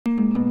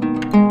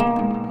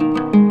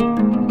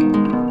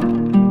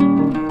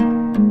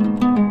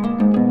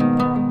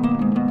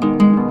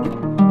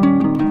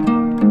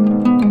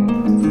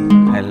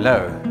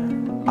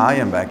I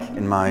am back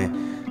in my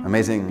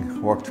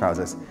amazing work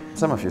trousers.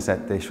 Some of you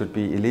said they should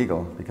be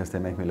illegal because they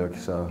make me look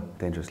so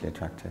dangerously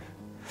attractive.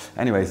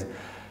 Anyways,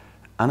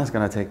 Anna's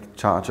gonna take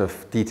charge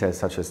of details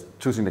such as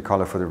choosing the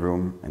color for the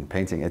room and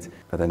painting it,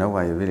 but I know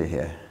why you're really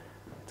here,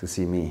 to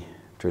see me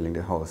drilling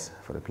the holes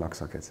for the plug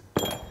sockets.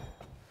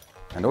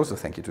 And also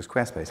thank you to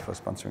Squarespace for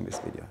sponsoring this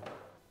video.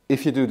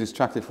 If you do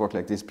destructive work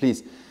like this,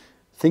 please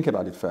think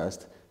about it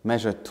first,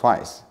 measure it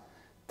twice,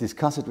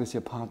 discuss it with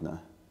your partner,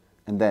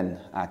 and then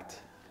act.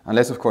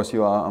 Unless, of course,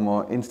 you are a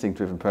more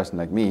instinct-driven person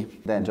like me,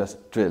 then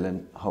just drill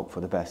and hope for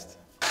the best.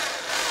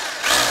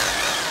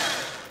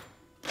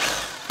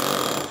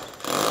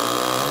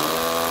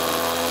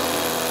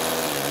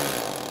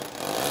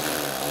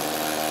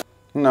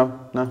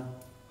 No,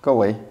 go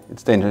away.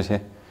 It's dangerous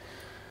here.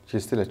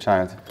 She's still a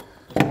child.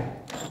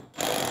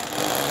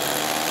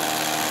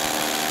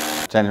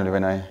 Generally,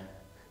 when I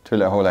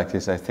drill a hole like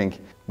this, I think,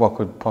 what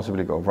could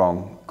possibly go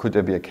wrong? Could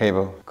there be a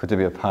cable? Could there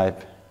be a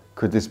pipe?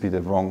 Could this be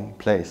the wrong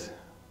place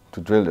to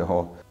drill the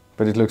hole?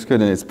 But it looks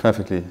good and it's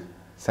perfectly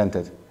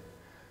centered,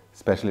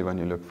 especially when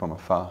you look from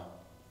afar.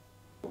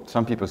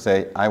 Some people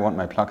say, I want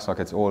my plug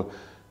sockets all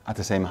at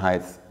the same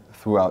height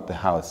throughout the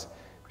house,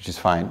 which is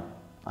fine.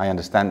 I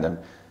understand them.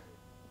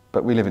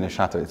 But we live in a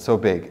chateau, it's so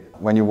big.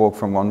 When you walk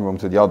from one room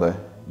to the other,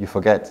 you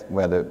forget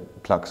where the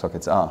plug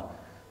sockets are.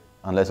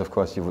 Unless, of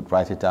course, you would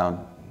write it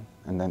down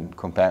and then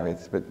compare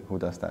it, but who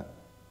does that?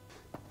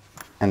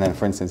 And then,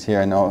 for instance, here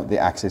I know the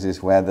axis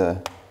is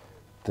where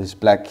this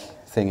black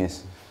thing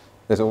is.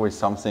 There's always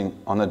something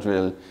on a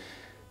drill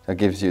that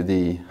gives you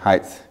the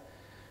height.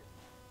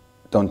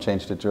 Don't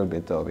change the drill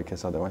bit though,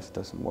 because otherwise it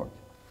doesn't work.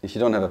 If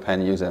you don't have a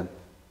pen, use a...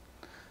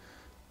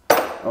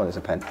 Oh, there's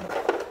a pen.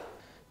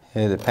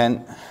 Here's the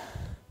pen.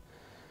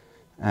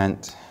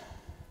 And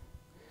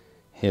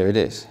here it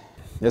is.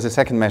 There's a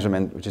second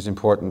measurement which is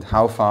important.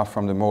 How far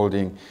from the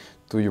molding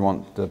do you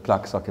want the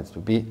plug sockets to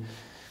be?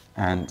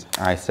 And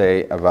I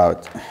say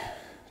about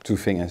 2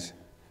 fingers.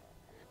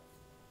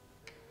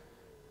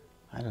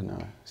 I don't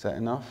know, is that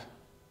enough?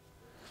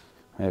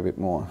 Maybe a bit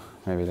more.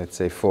 Maybe let's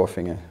say 4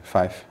 fingers.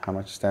 5, how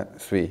much is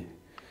that? 3.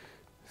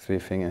 3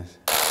 fingers.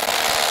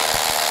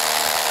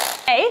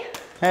 Hey.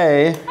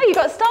 Hey. Oh, you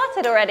got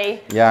started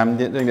already? Yeah, I'm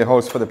doing the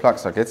holes for the plug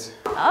sockets.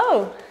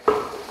 Oh.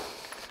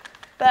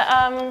 But,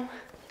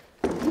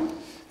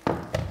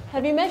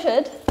 have you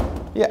measured?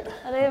 Yeah.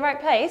 Are they the right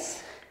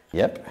place?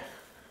 Yep.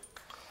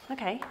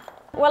 Okay.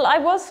 Well, I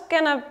was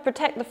gonna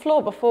protect the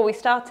floor before we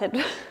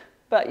started,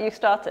 but you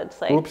started,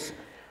 so... Oops.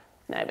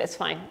 No, that's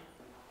fine.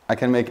 I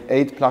can make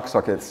 8 plug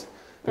sockets,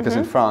 because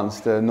in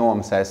France the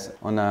norm says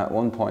on a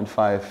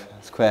 1.5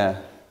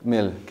 square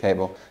mil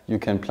cable, you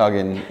can plug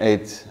in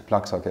 8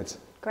 plug sockets.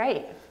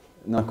 Great.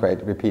 Not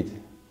great, repeat.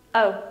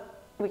 Oh,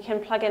 we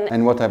can plug in...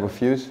 And what type of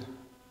fuse?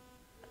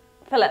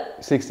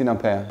 Philip. 16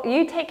 ampere.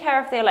 You take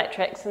care of the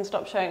electrics and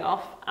stop showing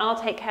off. I'll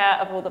take care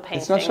of all the painting.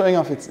 It's not showing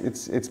off,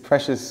 it's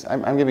precious.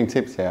 I'm giving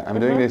tips here. I'm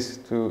doing this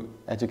to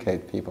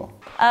educate people.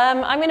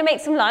 I'm going to make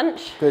some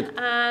lunch. Good.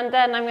 And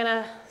then I'm going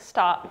to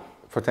start.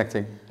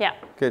 Protecting? Yeah.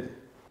 Good.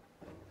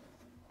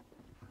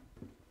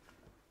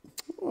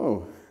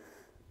 Oh.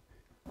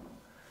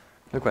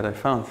 Look what I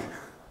found.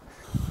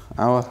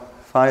 Our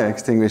fire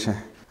extinguisher.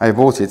 I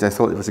bought it, I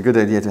thought it was a good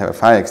idea to have a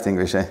fire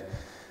extinguisher,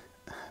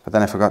 but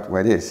then I forgot where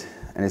it is.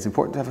 And it's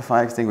important to have a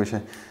fire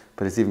extinguisher,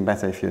 but it's even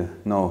better if you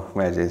know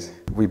where it is.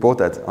 We bought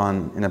that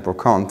in a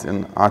brocante,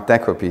 an Art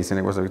Deco piece, and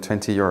it was like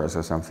 20 euros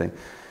or something.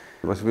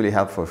 It was really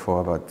helpful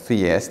for about 3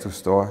 years to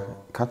store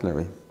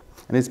cutlery.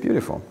 And it's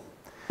beautiful.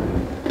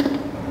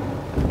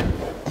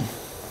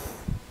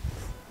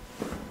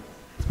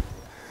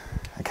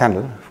 A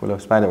candle full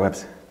of spider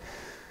webs.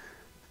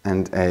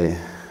 And a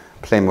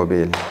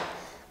Playmobil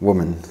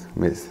woman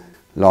with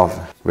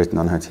love written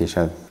on her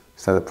t-shirt.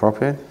 Is that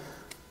appropriate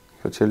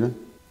for children?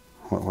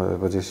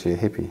 What is she, a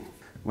hippie?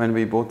 When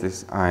we bought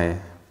this, I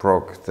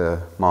broke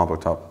the marble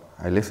top.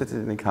 I lifted it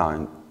in the car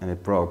and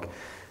it broke.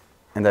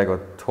 And I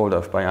got told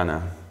off by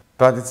Anna.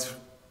 But it's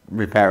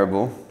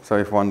repairable, so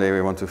if one day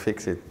we want to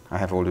fix it, I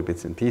have all the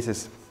bits and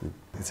pieces.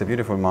 It's a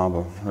beautiful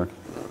marble. Look.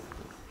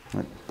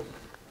 Look.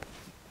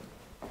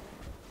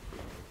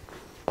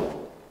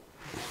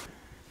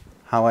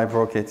 How I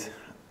broke it,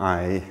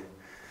 I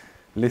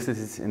lifted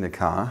it in the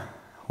car,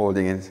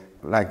 holding it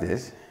like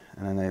this,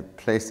 and then I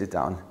placed it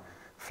down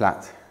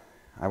flat.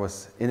 I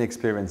was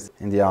inexperienced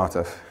in the art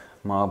of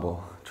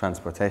marble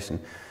transportation.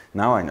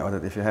 Now I know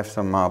that if you have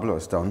some marble or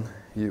stone,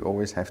 you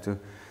always have to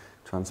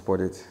transport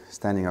it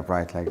standing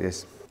upright like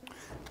this,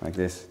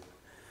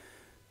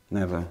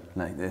 never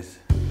like this.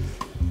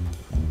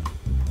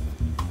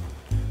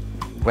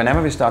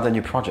 Whenever we start a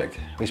new project,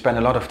 we spend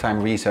a lot of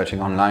time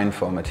researching online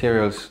for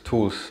materials,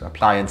 tools,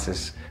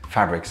 appliances,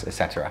 fabrics,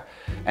 etc.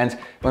 And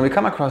when we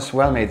come across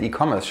well-made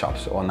e-commerce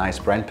shops or nice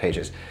brand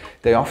pages,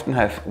 they often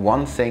have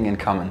one thing in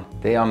common.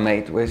 They are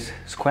made with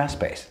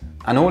Squarespace,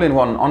 an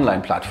all-in-one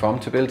online platform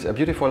to build a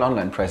beautiful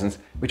online presence,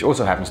 which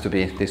also happens to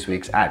be this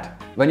week's ad.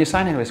 When you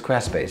sign in with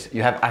Squarespace,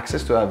 you have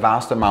access to a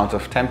vast amount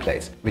of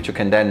templates, which you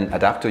can then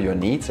adapt to your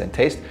needs and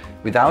taste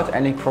without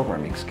any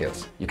programming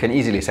skills. You can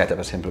easily set up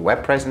a simple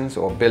web presence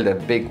or build a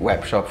big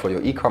web shop for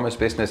your e-commerce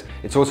business.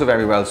 It's also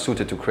very well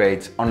suited to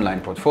create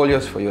online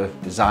portfolios for your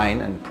design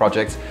and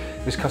projects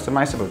with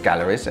customizable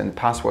galleries and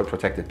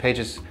password-protected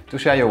pages to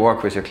share your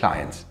work with your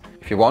clients.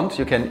 If you want,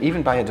 you can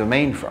even buy a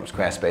domain from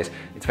Squarespace.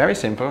 It's very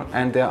simple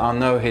and there are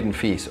no hidden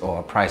fees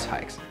or price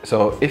hikes.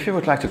 So if you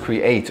would like to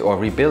create or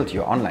rebuild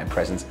your online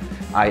presence,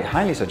 I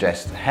highly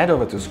suggest head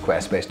over to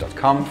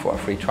squarespace.com for a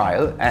free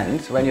trial, and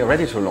when you're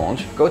ready to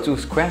launch, go to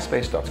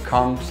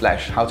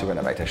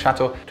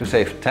squarespace.com/HOWTORENOVATEACHATEAU to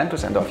save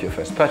 10% off your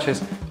first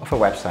purchase of a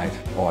website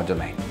or a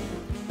domain.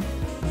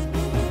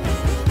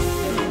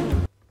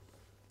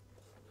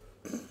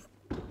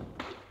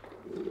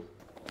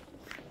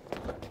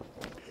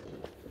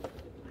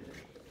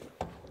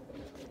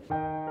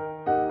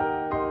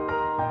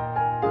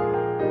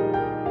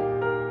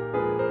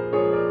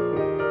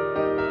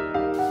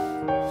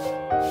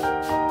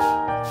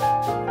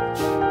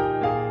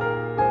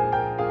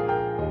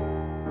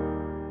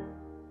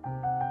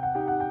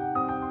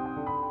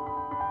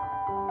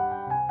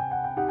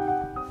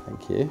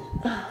 Thank you.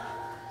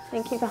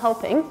 Thank you for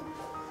helping.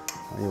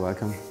 You're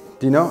welcome.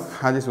 Do you know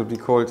how this would be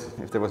called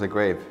if there was a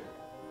grape?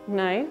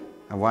 No.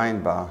 A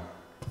wine bar.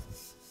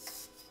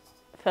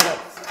 Philip,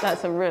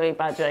 that's a really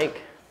bad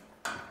joke.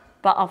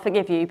 But I'll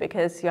forgive you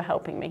because you're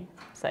helping me,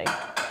 so.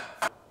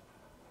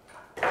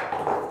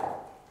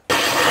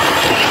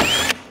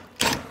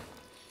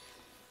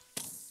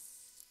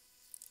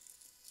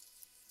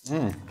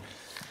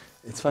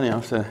 It's funny,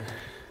 after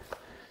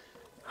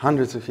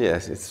hundreds of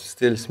years, it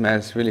still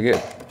smells really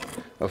good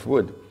of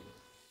wood.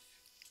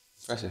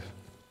 Impressive.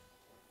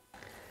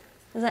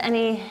 Is there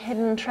any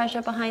hidden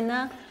treasure behind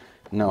there?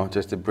 No,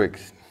 just the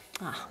bricks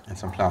and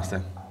some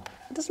plaster.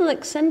 It doesn't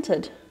look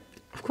scented.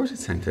 Of course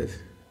it's scented.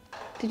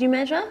 Did you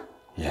measure?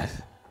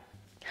 Yes.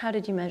 How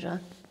did you measure?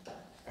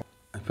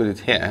 I put it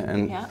here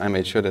and I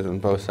made sure that on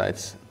both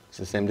sides it's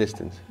the same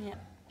distance. Yeah.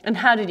 And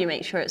how did you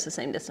make sure it's the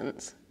same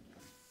distance?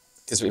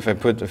 Because if I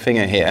put a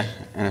finger here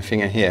and a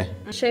finger here.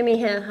 Show me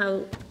here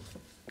how,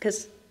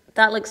 because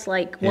that looks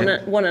like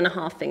one and a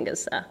half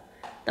fingers there.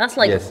 That's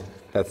like... Yes,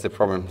 that's the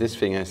problem. This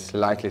finger is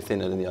slightly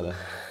thinner than the other.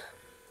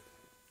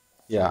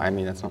 Yeah, I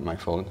mean, that's not my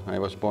fault. I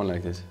was born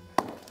like this.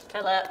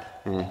 Philip.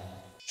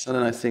 It's not a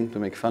nice thing to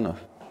make fun of.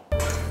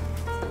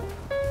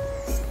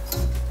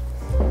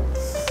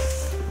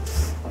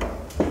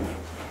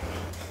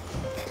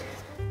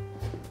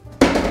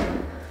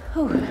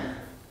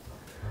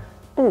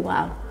 Oh,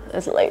 wow.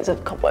 There's loads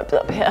of cobwebs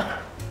up here.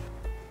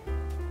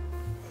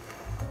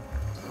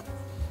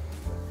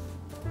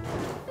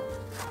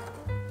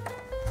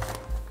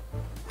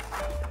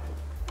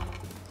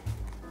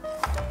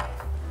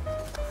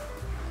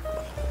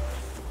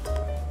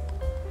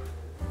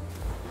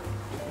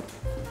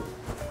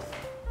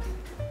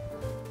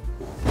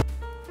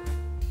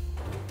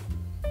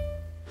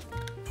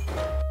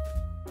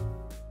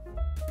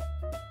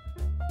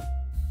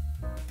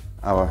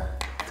 Our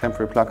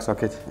temporary plug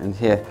socket, and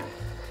here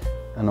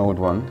an old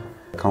one.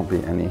 Can't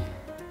be any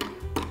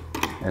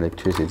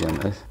electricity on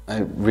this.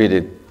 I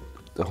redid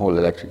the whole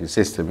electrical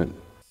system and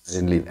I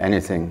didn't leave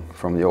anything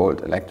from the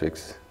old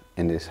electrics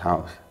in this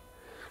house.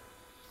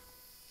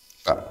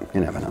 But you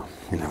never know,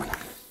 you never know.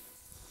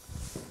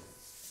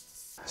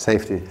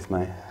 Safety is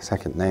my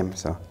second name,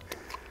 so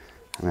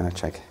I'm gonna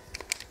check.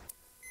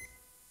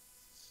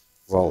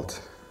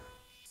 Vault.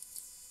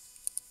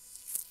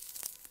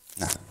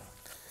 No,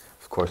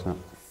 of course not.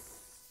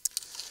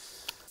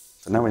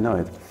 But now we know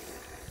it.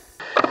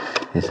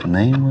 His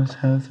name was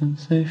Health and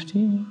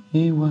Safety,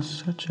 he was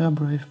such a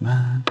brave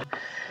man.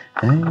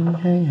 Hey,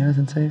 hey, Health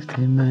and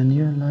Safety man,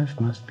 your life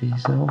must be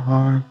so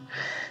hard.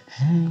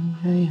 Hey,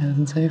 hey, Health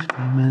and Safety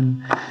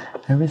man,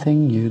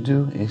 everything you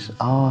do is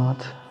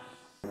art.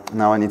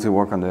 Now I need to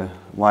work on the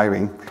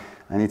wiring.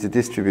 I need to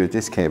distribute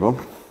this cable,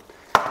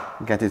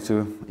 get it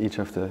to each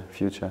of the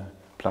future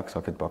plug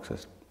socket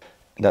boxes.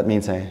 That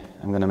means I'm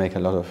going to make a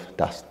lot of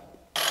dust.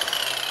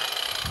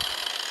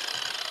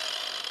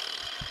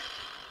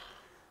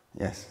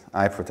 Yes,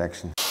 eye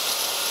protection.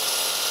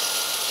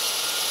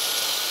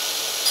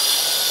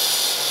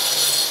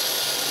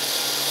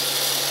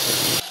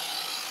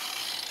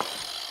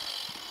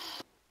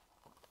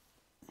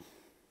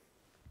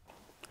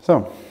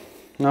 So,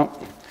 now,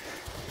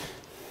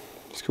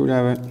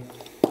 screwdriver,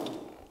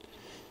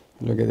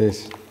 look at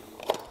this.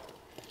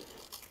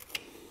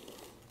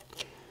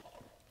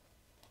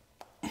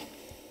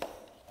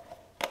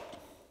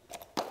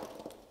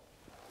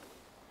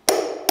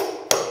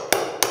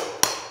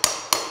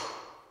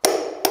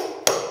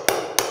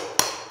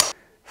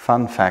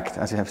 Fun fact,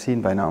 as you have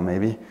seen by now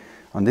maybe,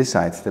 on this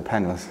side the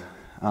panels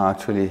are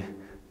actually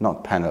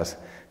not panels.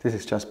 This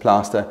is just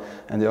plaster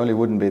and the only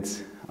wooden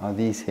bits are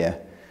these here.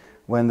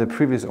 When the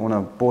previous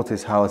owner bought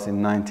this house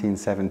in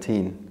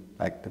 1917,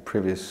 like the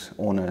previous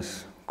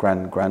owner's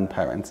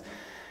grandparents.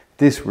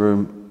 This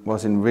room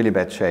was in really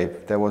bad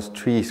shape. There was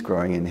trees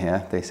growing in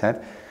here, they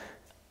said,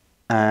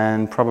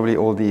 and probably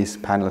all these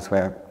panels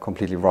were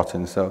completely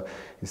rotten. So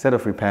instead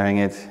of repairing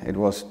it, it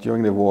was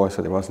during the war,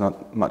 so there was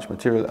not much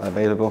material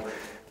available.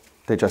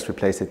 They just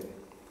replaced it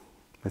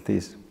with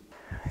these.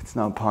 It's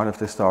now part of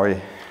the story.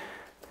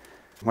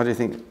 What do you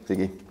think,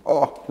 Ziggy?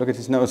 Oh, look at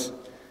his nose.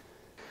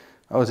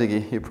 Oh,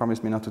 Ziggy, you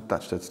promised me not to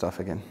touch that stuff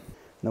again.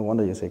 No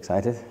wonder you're so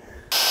excited.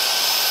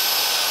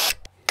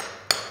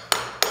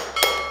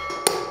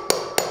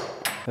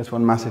 There's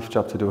one massive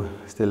job to do,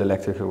 still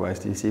electrical-wise.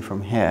 Do you see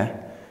from here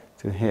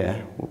to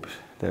here, whoops,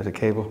 there's a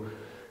cable,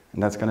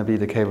 and that's going to be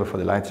the cable for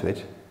the light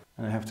switch,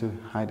 and I have to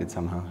hide it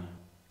somehow.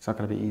 It's not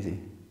going to be easy.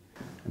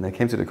 And they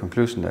came to the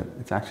conclusion that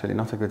it's actually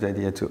not a good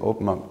idea to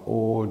open up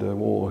all the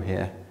wall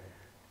here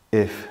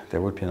if there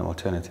would be an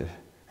alternative,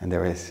 and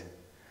there is.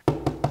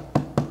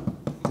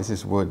 This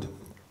is wood.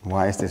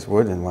 Why is this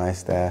wood and why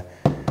is there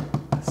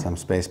some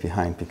space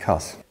behind?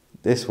 Because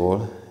this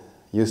wall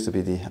used to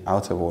be the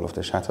outer wall of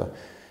the chateau,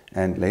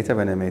 and later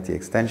when they made the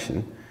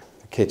extension,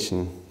 the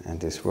kitchen and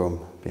this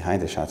room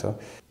behind the chateau,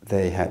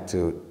 they had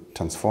to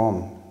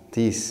transform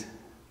these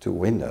two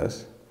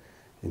windows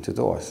into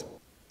doors.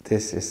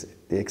 This is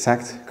the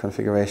exact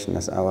configuration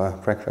as our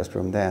breakfast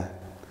room there.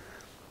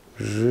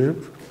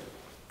 You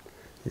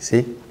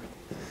see?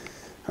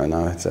 Oh,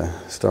 now it's a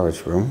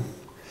storage room.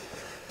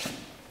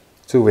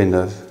 Two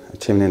windows, a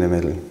chimney in the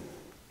middle.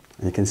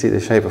 And you can see the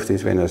shape of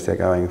these windows. They're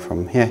going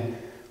from here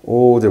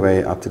all the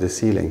way up to the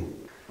ceiling.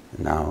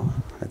 Now,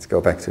 let's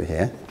go back to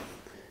here.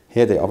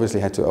 Here they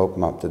obviously had to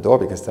open up the door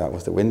because that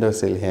was the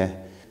windowsill here.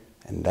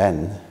 And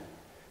then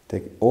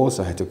they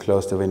also had to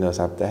close the windows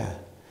up there,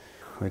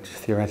 which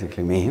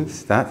theoretically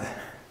means that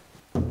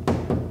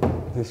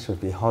this should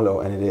be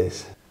hollow, and it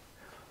is.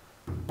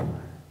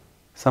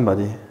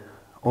 Somebody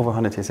over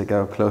 100 years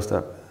ago closed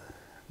up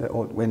the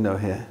old window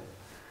here.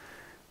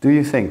 Do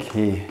you think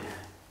he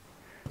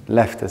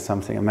left us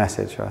something, a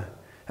message or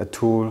a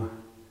tool?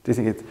 Do you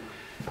think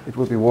it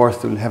would be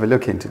worth to have a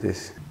look into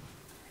this?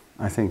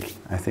 I think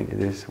it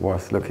is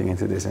worth looking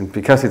into this, and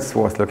because it's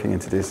worth looking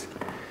into this,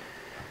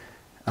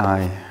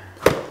 I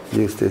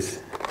use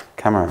this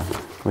camera,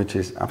 which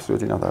is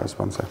absolutely not our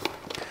sponsor.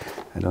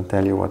 I don't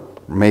tell you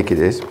what make it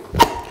is.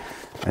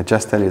 I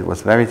just tell you it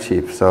was very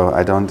cheap, so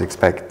I don't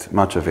expect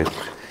much of it.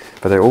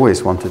 But I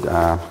always wanted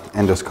an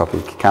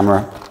endoscopic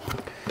camera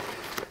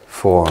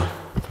for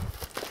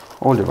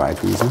all the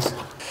right reasons.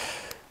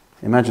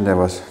 Imagine there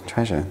was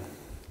treasure.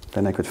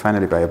 Then I could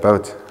finally buy a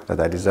boat that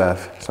I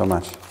deserve so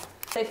much.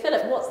 So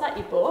Philip, what's that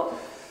you bought?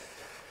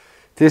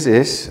 This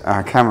is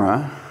our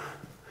camera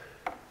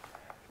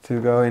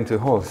to go into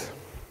holes.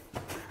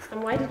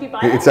 And why did you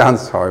buy it? It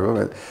sounds horrible,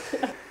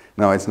 but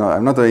no, it's not.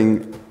 I'm not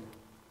doing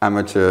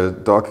amateur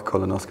dog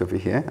colonoscopy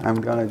here.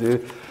 I'm gonna do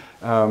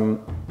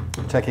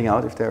checking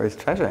out if there is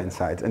treasure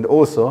inside, and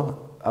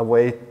also a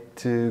way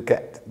to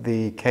get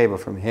the cable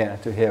from here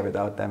to here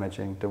without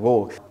damaging the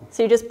wall.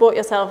 So you just bought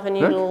yourself a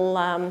new little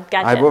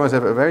gadget? I bought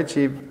myself a very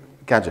cheap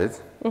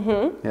gadget.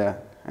 Mm-hmm. Yeah,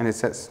 and it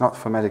says not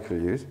for medical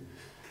use.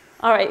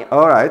 All right.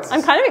 All right.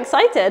 I'm kind of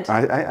excited.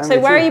 So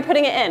where are you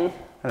putting it in?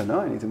 I don't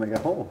know. I need to make a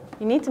hole.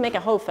 You need to make a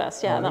hole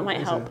first. Yeah, that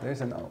might help.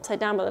 There's an hole. Upside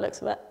down by the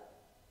looks of it.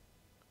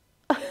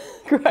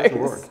 Gross. It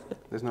doesn't work.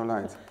 There's no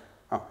light.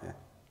 Oh, yeah.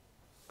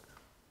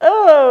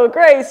 Oh,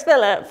 gross,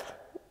 Philip.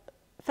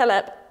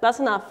 Philip, that's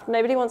enough.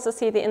 Nobody wants to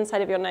see the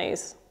inside of your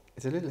nose.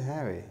 It's a little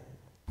hairy.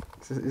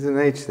 It's an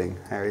age thing,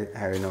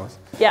 hairy nose.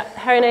 Yeah,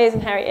 hairy nose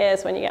and hairy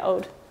ears when you get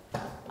old.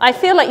 I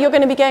feel like you're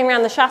going to be going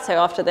around the chateau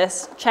after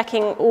this,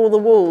 checking all the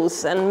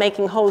walls and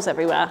making holes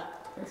everywhere.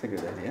 That's a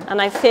good idea.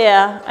 And I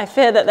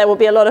fear that there will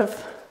be a lot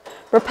of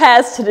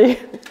repairs to do.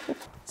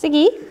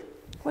 Ziggy,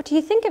 what do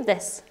you think of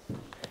this?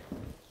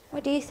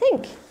 What do you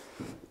think?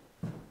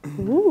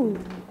 Ooh.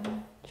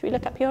 Should we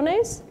look up your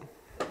nose?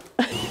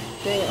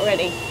 Doing it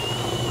already.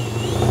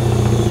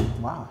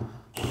 Wow.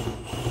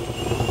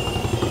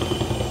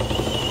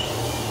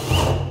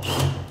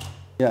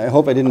 Yeah, I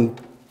hope I didn't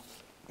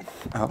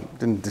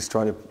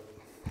destroy the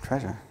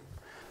treasure.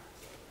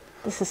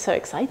 This is so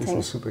exciting. This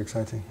is super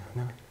exciting.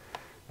 No.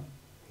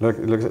 Look,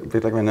 it looks a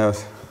bit like my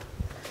nose.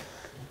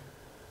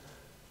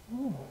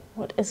 Ooh,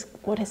 what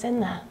is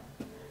in there?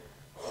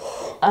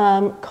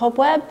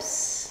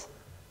 Cobwebs.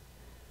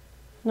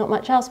 Not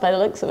much else by the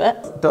looks of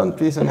it. Don't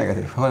be so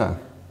negative. Hold on.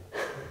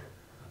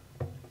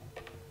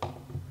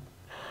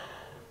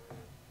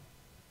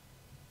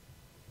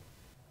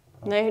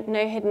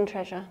 No hidden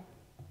treasure.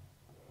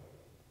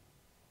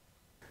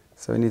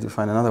 So we need to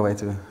find another way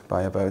to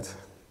buy a boat.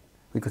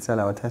 We could sell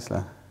our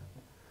Tesla.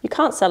 You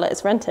can't sell it,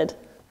 it's rented.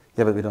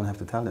 Yeah, but we don't have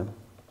to tell them.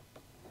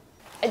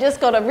 I just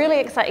got a really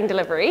exciting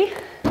delivery.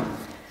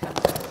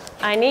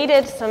 I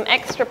needed some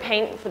extra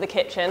paint for the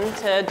kitchen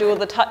to do all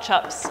the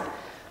touch-ups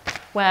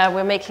where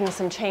we're making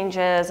some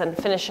changes and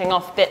finishing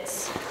off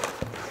bits.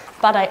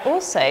 But I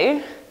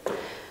also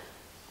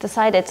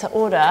decided to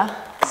order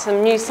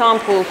some new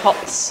sample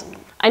pots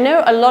I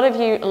know a lot of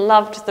you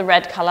loved the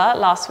red colour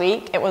last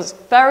week. It was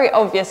very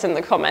obvious in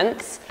the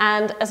comments.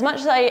 And as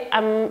much as I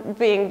am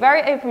being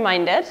very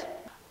open-minded,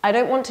 I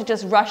don't want to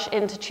just rush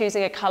into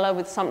choosing a colour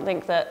with something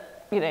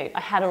that, you know,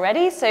 I had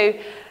already. So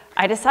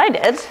I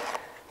decided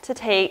to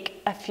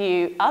take a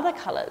few other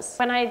colours.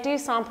 When I do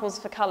samples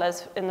for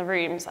colours in the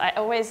rooms, I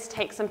always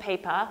take some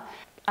paper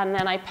and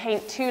then I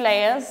paint 2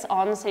 layers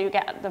on so you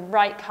get the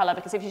right colour,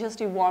 because if you just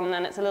do one,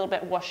 then it's a little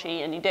bit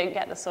washy and you don't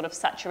get the sort of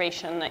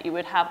saturation that you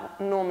would have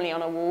normally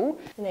on a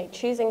wall. You know,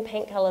 choosing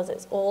paint colours,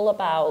 it's all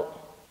about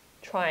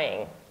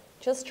trying.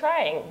 Just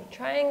trying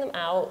them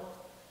out.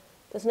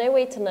 There's no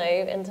way to know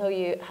until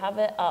you have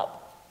it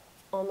up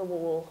on the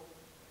wall.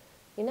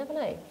 You never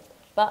know.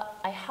 But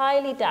I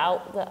highly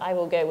doubt that I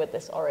will go with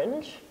this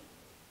orange.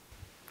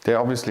 They're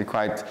obviously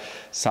quite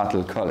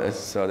subtle colours,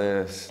 so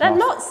they're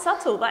not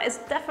subtle. That is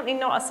definitely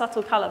not a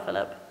subtle colour,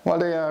 Philip. Well,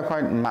 they are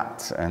quite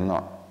matte and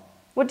not...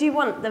 What do you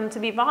want them to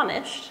be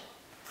varnished?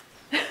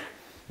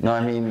 No, I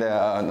mean they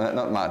are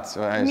not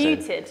matte.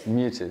 Muted.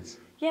 Muted.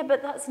 Yeah,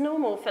 but that's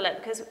normal, Philip,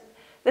 because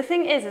the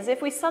thing is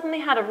if we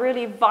suddenly had a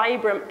really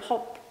vibrant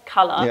pop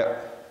colour, yeah,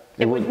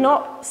 it would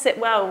not sit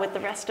well with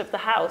the rest of the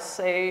house.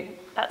 So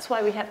that's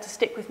why we have to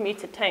stick with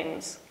muted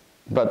tones.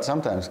 But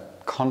sometimes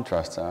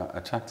contrasts are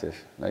attractive,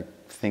 like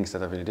things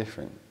that are really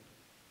different,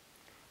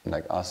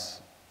 like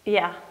us.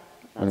 Yeah,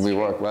 when we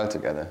work well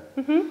together.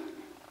 Mm-hmm.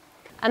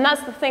 And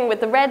that's the thing with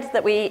the red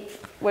that we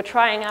were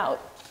trying out,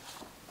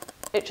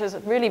 which is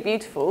really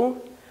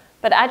beautiful.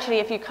 But actually,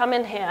 if you come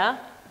in here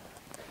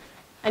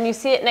and you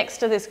see it next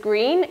to this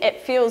green,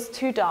 it feels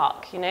too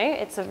dark, you know?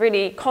 It's a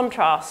really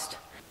contrast.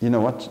 You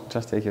know what?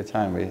 Just take your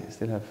time. We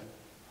still have,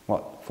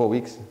 what, 4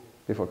 weeks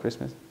before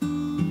Christmas?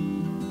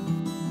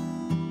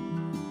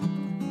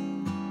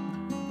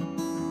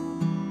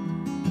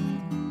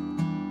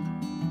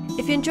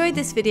 If you enjoyed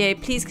this video,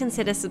 please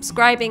consider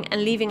subscribing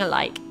and leaving a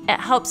like. It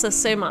helps us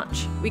so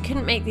much. We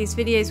couldn't make these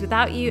videos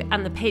without you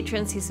and the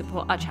patrons who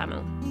support our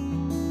channel.